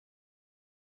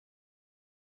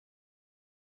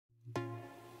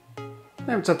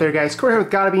Hey, what's up there guys? Corey here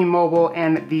with Gotta Be Mobile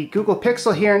and the Google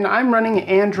Pixel here, and I'm running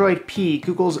Android P,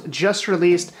 Google's just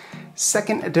released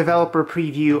second developer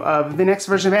preview of the next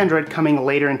version of Android coming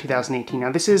later in 2018.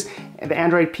 Now this is the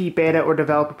Android P beta or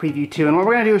developer preview 2, and what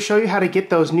we're going to do is show you how to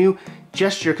get those new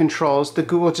gesture controls that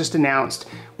Google just announced,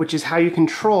 which is how you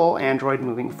control Android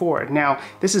moving forward. Now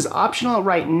this is optional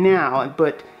right now,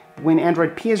 but when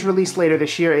Android P is released later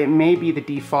this year, it may be the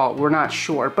default, we're not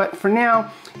sure. But for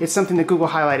now, it's something that Google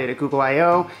highlighted at Google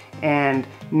I/O, and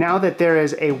now that there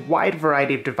is a wide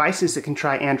variety of devices that can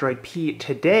try Android P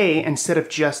today, instead of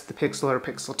just the Pixel or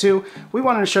Pixel 2, we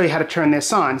wanted to show you how to turn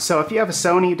this on. So if you have a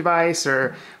Sony device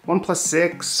or OnePlus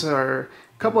 6 or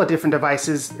couple of different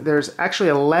devices, there's actually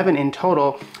 11 in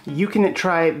total, you can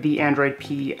try the Android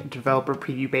P developer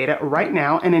preview beta right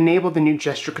now and enable the new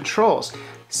gesture controls.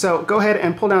 So go ahead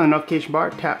and pull down the notification bar,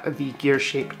 tap the gear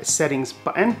shaped settings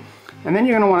button, and then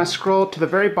you're going to want to scroll to the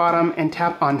very bottom and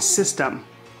tap on System.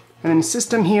 And in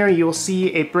System here, you'll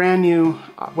see a brand new,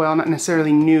 well, not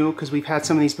necessarily new because we've had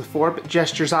some of these before, but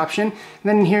gestures option. And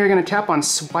then in here, you're going to tap on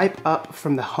Swipe Up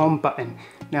from the Home button.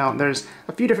 Now, there's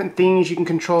a few different things you can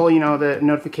control, you know, the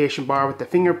notification bar with the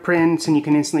fingerprints, and you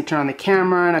can instantly turn on the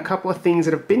camera, and a couple of things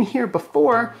that have been here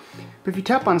before. But if you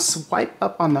tap on Swipe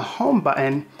Up on the Home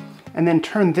button, and then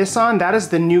turn this on, that is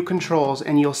the new controls,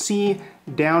 and you'll see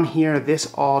down here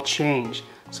this all change.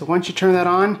 So once you turn that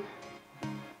on,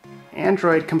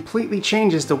 Android completely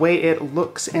changes the way it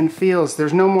looks and feels.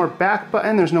 There's no more back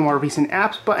button, there's no more recent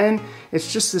apps button,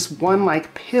 it's just this one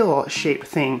like pill shaped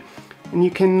thing. And you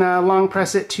can long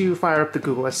press it to fire up the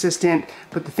Google Assistant,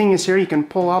 but the thing is here, you can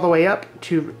pull all the way up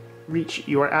to reach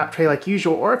your app tray like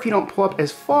usual, or if you don't pull up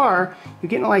as far, you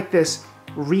get like this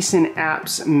recent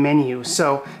apps menu.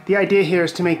 So the idea here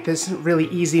is to make this really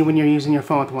easy when you're using your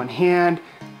phone with one hand.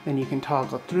 Then you can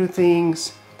toggle through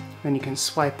things, then you can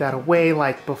swipe that away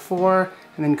like before,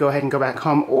 and then go ahead and go back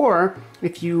home. Or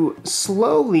if you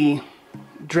slowly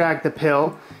drag the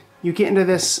pill, you get into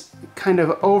this kind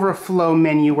of overflow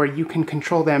menu where you can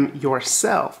control them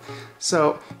yourself.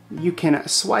 So you can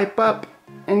swipe up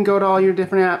and go to all your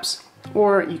different apps,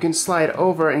 or you can slide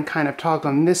over and kind of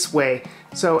toggle them this way.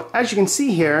 So as you can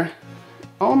see here,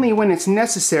 only when it's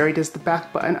necessary does the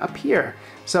back button appear.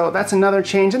 So that's another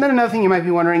change. And then another thing you might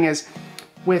be wondering is,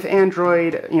 with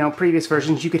Android, you know, previous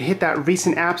versions, you could hit that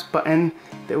recent apps button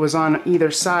that was on either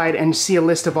side and see a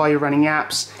list of all your running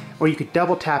apps, or you could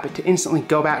double tap it to instantly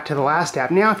go back to the last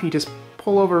app. Now if you just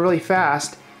pull over really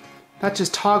fast, that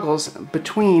just toggles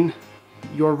between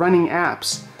your running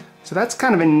apps. So that's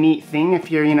kind of a neat thing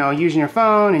if you're, you know, using your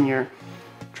phone and you're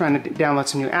trying to download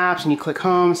some new apps and you click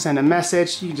home, send a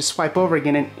message, you can just swipe over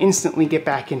again and instantly get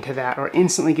back into that, or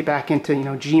instantly get back into, you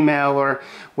know, Gmail or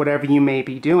whatever you may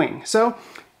be doing. So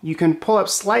you can pull up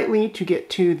slightly to get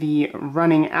to the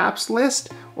running apps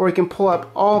list, or you can pull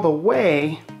up all the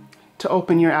way to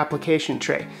open your application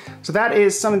tray. So that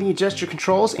is some of the gesture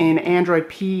controls in Android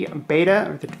P beta,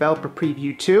 or the developer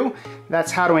preview 2.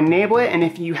 That's how to enable it, and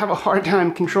if you have a hard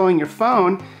time controlling your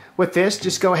phone with this,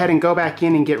 just go ahead and go back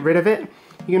in and get rid of it.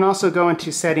 You can also go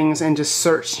into settings and just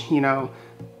search, you know,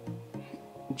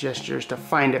 gestures to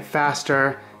find it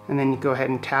faster, and then you go ahead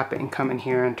and tap it and come in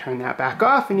here and turn that back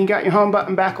off, and you got your home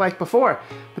button back like before.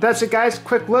 But that's it guys,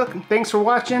 quick look, thanks for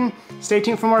watching, stay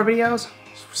tuned for more videos,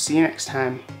 see you next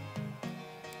time.